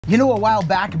You know, a while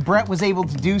back, Brett was able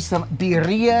to do some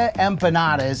birria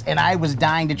empanadas, and I was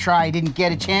dying to try. I didn't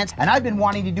get a chance, and I've been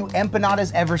wanting to do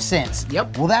empanadas ever since.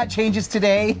 Yep. Well, that changes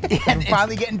today, and we're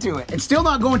finally getting to it. It's still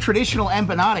not going traditional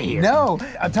empanada here. No,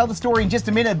 I'll tell the story in just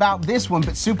a minute about this one,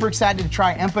 but super excited to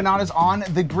try empanadas on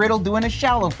the griddle doing a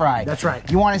shallow fry. That's right.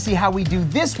 You want to see how we do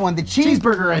this one, the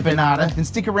cheeseburger empanada, then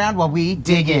stick around while we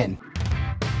dig in.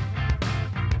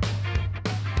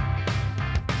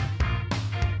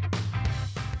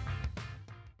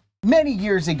 Many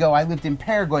years ago, I lived in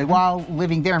Paraguay. While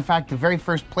living there, in fact, the very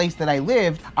first place that I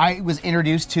lived, I was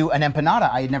introduced to an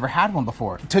empanada. I had never had one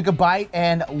before. Took a bite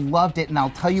and loved it, and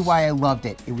I'll tell you why I loved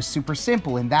it. It was super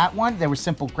simple. In that one, there was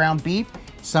simple ground beef,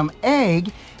 some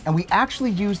egg, and we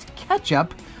actually used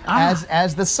ketchup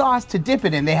as the sauce to dip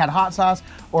it in. They had hot sauce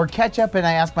or ketchup, and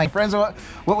I asked my friends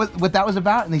what that was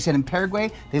about, and they said in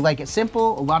Paraguay, they like it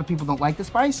simple. A lot of people don't like the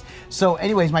spice. So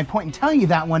anyways, my point in telling you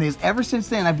that one is ever since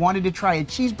then, I've wanted to try a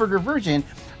cheeseburger version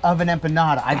of an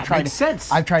empanada. I've tried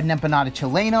an empanada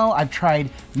chileno. I've tried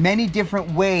many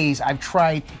different ways. I've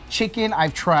tried chicken.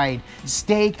 I've tried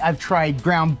steak. I've tried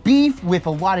ground beef with a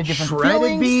lot of different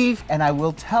shredded beef. And I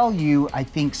will tell you, I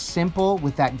think simple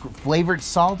with that flavored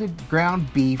salted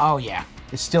ground beef. Oh yeah.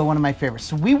 Is still one of my favorites.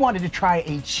 So we wanted to try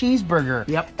a cheeseburger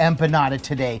empanada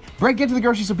today. Brett, get to the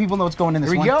grocery so people know what's going in this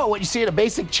one. Here we go. What you see in a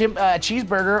basic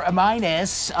cheeseburger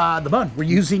minus the bun. We're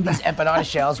using these empanada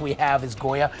shells. We have is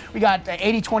Goya. We got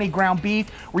 80-20 ground beef.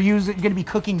 We're going to be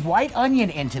cooking white onion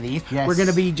into these. Yes. We're going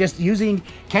to be just using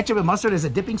ketchup and mustard as a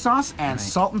dipping sauce and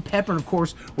salt and pepper. And of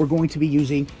course, we're going to be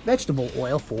using vegetable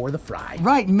oil for the fry.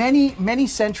 Right. Many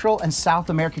Central and South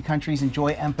American countries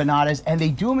enjoy empanadas, and they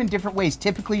do them in different ways.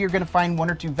 Typically, you're going to find one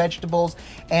or two vegetables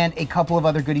and a couple of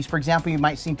other goodies. For example, you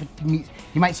might see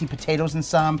potatoes in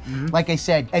some. Like I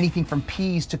said, anything from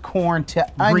peas to corn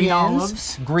to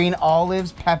onions, green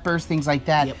olives, peppers, things like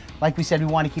that. Like we said, we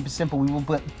want to keep it simple. We will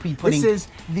be putting. This is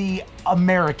the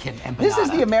American empanada. This is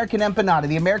the American empanada,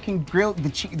 the American grill,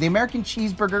 the American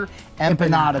cheeseburger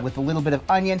empanada with a little bit of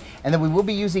onion, and then we will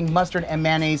be using mustard and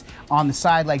mayonnaise on the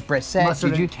side, like Brett said.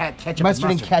 Mustard and ketchup. Mustard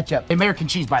and ketchup. American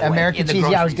cheese, by the way. American cheese.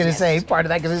 Yeah, I was gonna say part of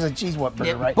that because it's a cheese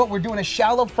burger, right? But we're doing a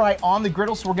shallow fry on the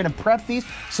griddle, so we're gonna prep these.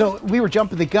 So we were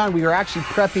jumping the gun. We were actually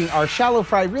prepping our shallow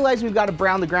fry. Realized we've got to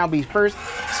brown the ground beef first,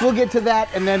 so we'll get to that,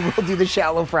 and then we'll do the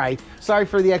shallow fry. Sorry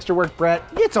for the extra work, Brett.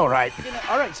 It's all right.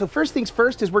 All right, so first things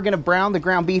first is we're gonna brown the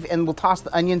ground beef, and we'll toss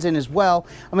the onions in as well.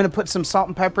 I'm gonna put some salt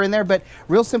and pepper in there, but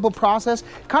real simple process,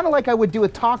 kind of like I would do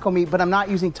with taco meat, but I'm not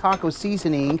using taco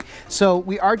seasoning. So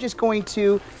we are just going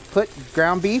to put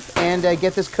ground beef and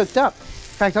get this cooked up.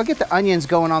 In fact, I'll get the onions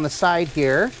going on the side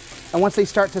here, and once they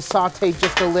start to saute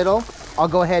just a little, I'll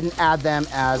go ahead and add them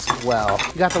as well.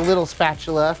 We got the little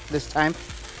spatula this time.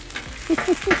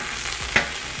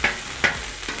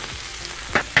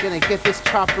 Gonna get this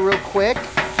chopped real quick.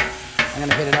 I'm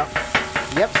gonna hit it up.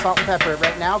 Yep, salt and pepper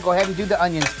right now. Go ahead and do the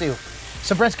onions too.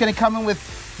 So Brett's gonna come in with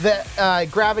the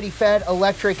gravity-fed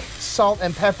electric salt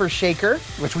and pepper shaker,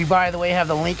 which we, by the way, have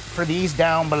the link for these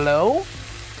down below.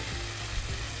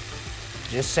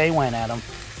 Just say when, Adam.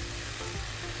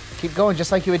 Keep going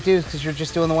just like you would do, because you're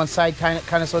just doing the one side, kind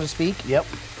of so to speak. Yep.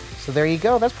 So there you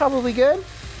go. That's probably good.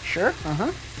 Sure.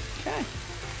 Okay.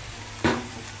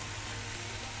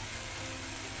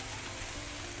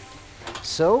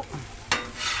 So,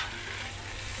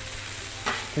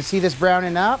 you can see this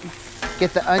browning up.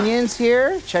 Get the onions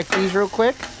here. Check these real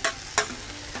quick.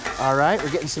 All right, we're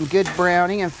getting some good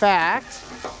browning. In fact,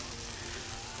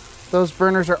 those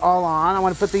burners are all on. I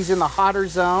want to put these in the hotter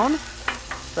zone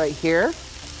right here.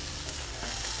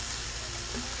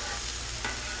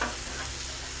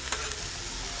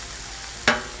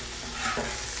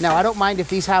 Now, I don't mind if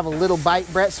these have a little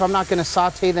bite, Brett, so I'm not going to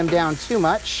saute them down too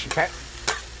much. Okay.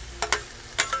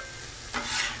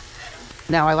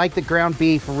 Now, I like the ground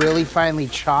beef really finely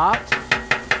chopped.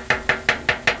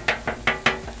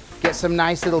 Get some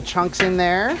nice little chunks in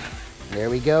there. There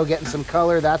we go, getting some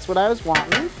color. That's what I was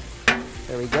wanting.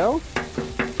 There we go.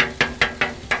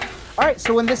 All right,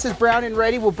 so when this is brown and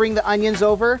ready, we'll bring the onions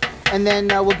over, and then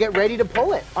we'll get ready to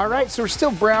pull it. All right, so we're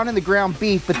still browning the ground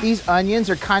beef, but these onions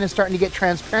are kind of starting to get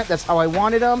transparent. That's how I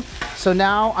wanted them. So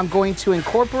now I'm going to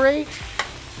incorporate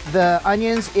the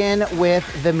onions in with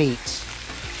the meat.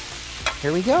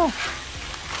 Here we go.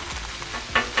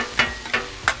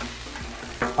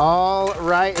 All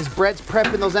right, as Brett's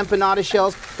prepping those empanada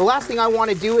shells, the last thing I want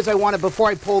to do is before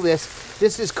I pull this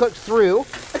is cooked through.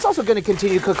 It's also going to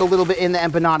continue to cook a little bit in the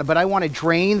empanada, but I want to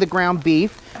drain the ground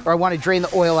beef, or I want to drain the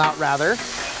oil out rather.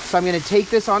 So I'm going to take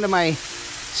this onto my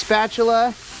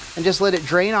spatula and just let it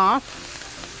drain off.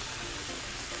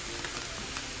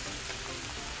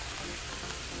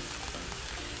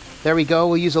 There we go.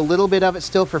 We'll use a little bit of it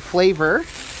still for flavor.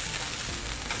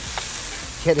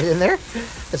 Get it in there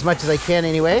as much as I can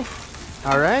anyway.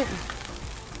 All right.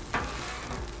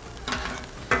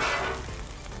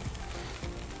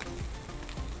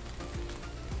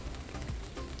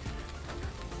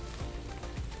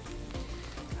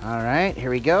 All right,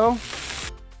 here we go.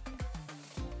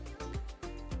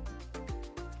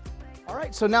 All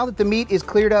right, so now that the meat is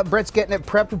cleared up, Brett's getting it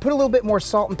prepped. We put a little bit more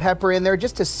salt and pepper in there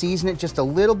just to season it just a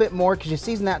little bit more, because you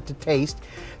season that to taste.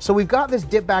 So we've got this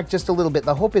dip back just a little bit.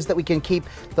 The hope is that we can keep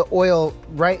the oil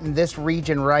right in this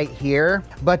region right here.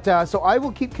 But so I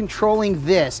will keep controlling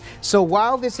this. So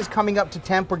while this is coming up to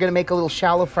temp, we're gonna make a little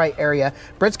shallow fry area.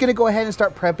 Brett's gonna go ahead and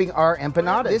start prepping our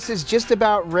empanadas. This is just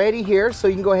about ready here, so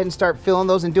you can go ahead and start filling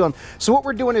those and doing them. So what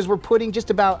we're doing is we're putting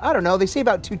just about, I don't know, they say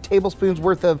about 2 tablespoons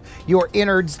worth of your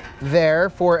innards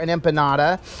there for an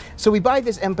empanada. So we buy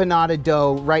this empanada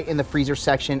dough right in the freezer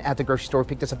section at the grocery store. We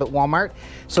picked this up at Walmart.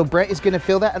 So Brett is gonna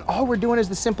fill that, and all we're doing is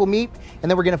the simple meat, and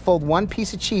then we're gonna fold 1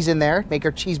 piece of cheese in there, make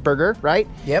our cheeseburger, right?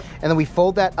 Yep. And then we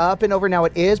fold that up and over. Now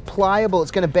it is pliable.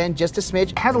 It's gonna bend just a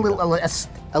smidge. Has a little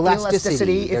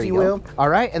elasticity, if you will. All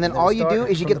right, and then all you do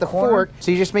is you get the fork.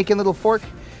 So you're just making little fork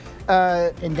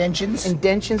indentions,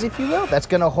 if you will. That's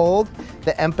gonna hold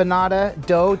the empanada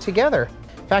dough together.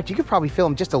 In fact, you could probably fill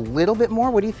them just a little bit more.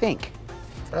 What do you think?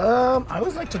 I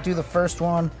always like to do the first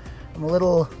one. I'm a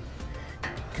little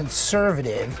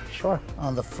conservative. Sure.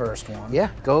 On the first one. Yeah,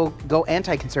 go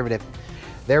anti-conservative.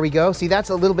 There we go. See, that's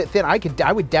a little bit thin.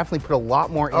 I would definitely put a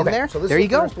lot more in there. So this there is you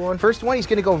the go. First one. First one, he's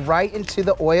gonna go right into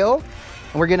the oil,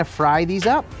 and we're gonna fry these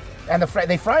up. And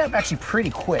they fry up actually pretty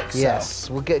quick. Yes,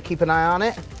 we'll keep an eye on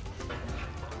it.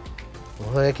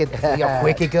 Look at that. See how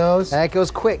quick it goes? That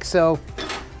goes quick, so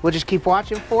we'll just keep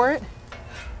watching for it.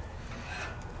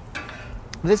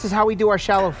 This is how we do our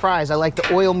shallow fries. I like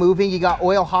the oil moving. You got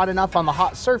oil hot enough on the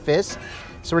hot surface,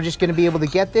 so we're just gonna be able to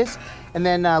get this. And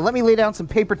then let me lay down some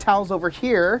paper towels over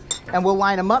here, and we'll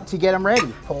line them up to get them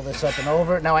ready. Pull this up and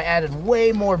over. Now I added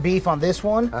way more beef on this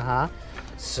one. Uh-huh.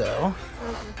 So,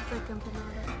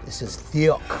 this is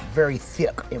thick, very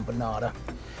thick empanada.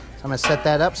 So I'm gonna set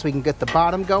that up so we can get the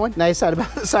bottom going. Nice side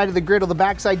about the side of the griddle. The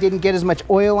back side didn't get as much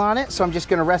oil on it, so I'm just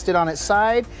gonna rest it on its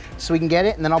side so we can get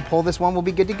it, and then I'll pull this one, we'll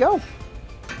be good to go.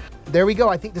 There we go.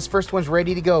 I think this first one's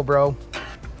ready to go, bro.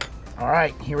 All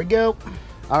right, here we go.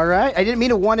 All right, I didn't mean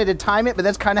to one at a time it, but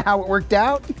that's kind of how it worked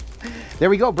out. There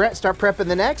we go, Brett, start prepping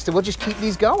the next, and we'll just keep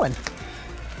these going.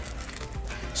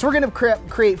 So we're gonna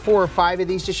create 4 or 5 of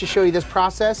these just to show you this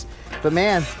process. But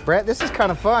man, Brett, this is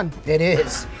kind of fun. It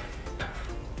is.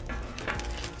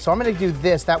 So I'm gonna do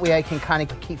this, that way I can kind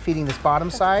of keep feeding this bottom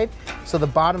side, so the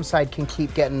bottom side can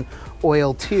keep getting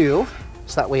oil too,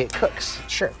 so that way it cooks.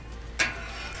 Sure.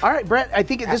 All right, Brett, I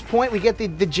think at this point we get the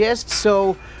gist,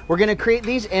 so we're gonna create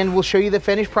these and we'll show you the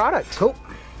finished product. Cool.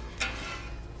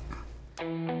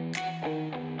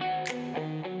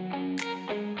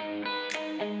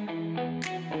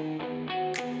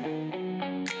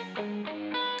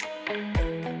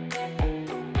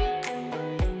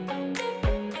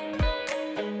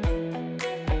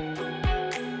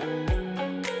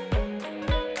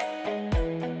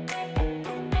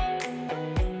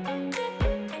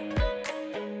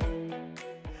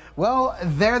 Well,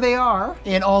 there they are.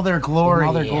 In all their glory. In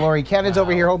all their glory. Kevin's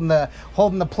over here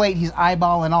holding the plate. He's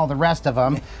eyeballing all the rest of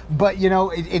them. But you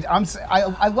know,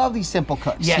 I love these simple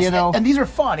cooks. Yes, you know, and these are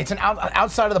fun. It's an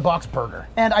outside of the box burger.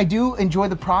 And I do enjoy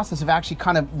the process of actually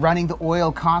kind of running the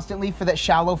oil constantly for that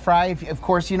shallow fry. Of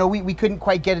course, you know, we couldn't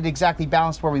quite get it exactly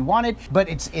balanced where we wanted, but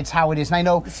it's how it is. And I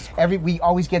know we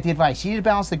always get the advice, you need to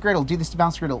balance the griddle, do this to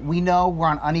balance the griddle. We know we're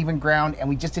on uneven ground and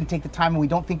we just didn't take the time, and we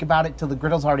don't think about it till the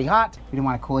griddle's already hot. We didn't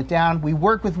want to cool it down. We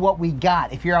work with what we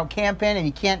got. If you're out camping and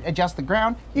you can't adjust the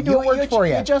ground, you do what works for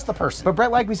you. You adjust the person. But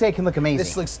Brett, like we say, it can look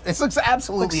amazing. This looks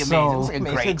absolutely amazing. So It's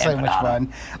amazing. great. It's so much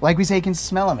fun. Like we say, it can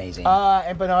smell amazing.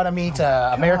 Empanada meat,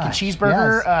 American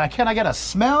cheeseburger. Yes. Can I get a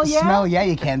smell? Yeah. Smell, yeah,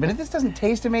 you can. But if this doesn't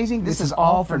taste amazing, this is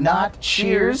all for naught.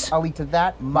 Cheers. I'll eat to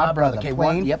that, my brother. Okay,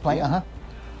 plain. Yep, plain.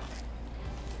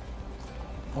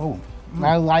 Oh,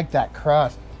 I like that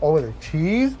crust. Oh, the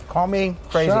cheese? Call me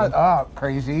crazy. Shut up,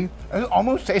 crazy. It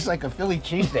almost tastes like a Philly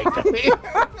cheesesteak to me.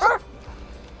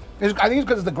 I think it's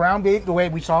because of the ground beef, the way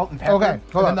we salt and pepper. Okay, and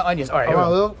hold then on. the onions. All right, I here want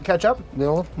we a go. little ketchup.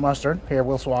 Little mustard. Here,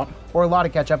 we'll swap. Or a lot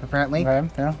of ketchup, apparently. Okay,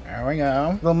 yeah. There we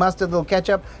go. Little mustard, little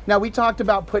ketchup. Now, we talked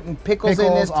about putting pickles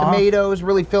in this, uh-huh. tomatoes,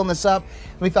 really filling this up.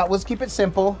 We thought, let's keep it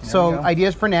simple. There we So, go.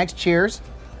 ideas for next. Cheers.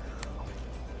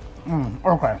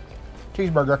 Okay.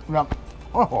 Cheeseburger. Yep.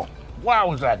 Oh, wow,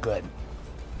 was that good.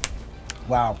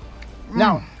 Wow.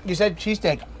 Now, you said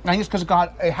cheesesteak. I think it's because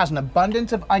it has an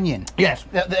abundance of onion. Yes,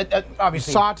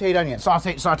 obviously. Sauteed onion.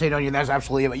 Sauteed onion, that's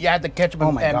absolutely it. You add the ketchup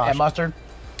and mustard.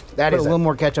 Put a little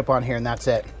more ketchup on here and that's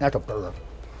it. That's a burger.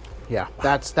 Yeah,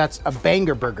 that's a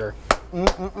banger burger.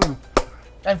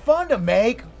 And fun to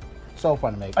make. So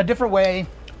fun to make. A different way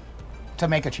to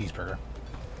make a cheeseburger.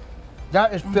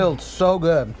 That is filled so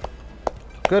good.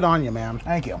 Good on you, man.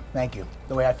 Thank you, thank you.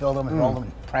 The way I filled them and rolled them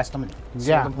and pressed them. And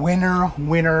yeah. them. Winner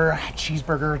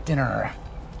cheeseburger dinner.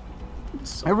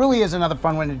 It really is another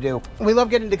fun one to do. We love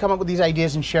getting to come up with these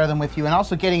ideas and share them with you, and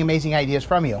also getting amazing ideas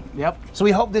from you. Yep. So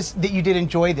we hope that you did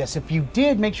enjoy this. If you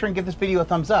did, make sure and give this video a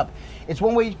thumbs up. It's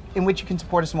one way in which you can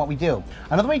support us in what we do.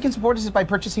 Another way you can support us is by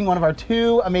purchasing one of our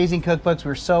 2 amazing cookbooks.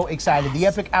 We're so excited. The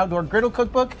Epic Outdoor Griddle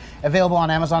Cookbook, available on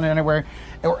Amazon and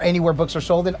anywhere books are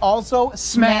sold, and also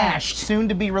Smashed, soon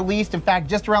to be released. In fact,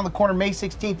 just around the corner, May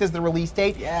 16th is the release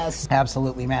date. Yes.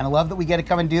 Absolutely, man. I love that we get to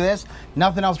come and do this.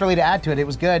 Nothing else really to add to it. It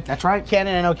was good. That's right. Ken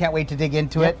and I know can't wait to dig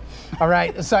into it. All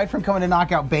right, aside from coming to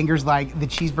knock out bangers like the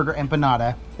cheeseburger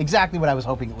empanada, exactly what I was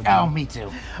hoping it would be. Oh, me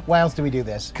too. Why else do we do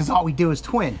this? Because all we do is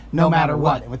twin, No matter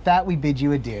what. And with that, we bid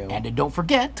you adieu. And don't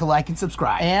forget to like and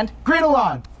subscribe. And griddle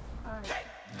on!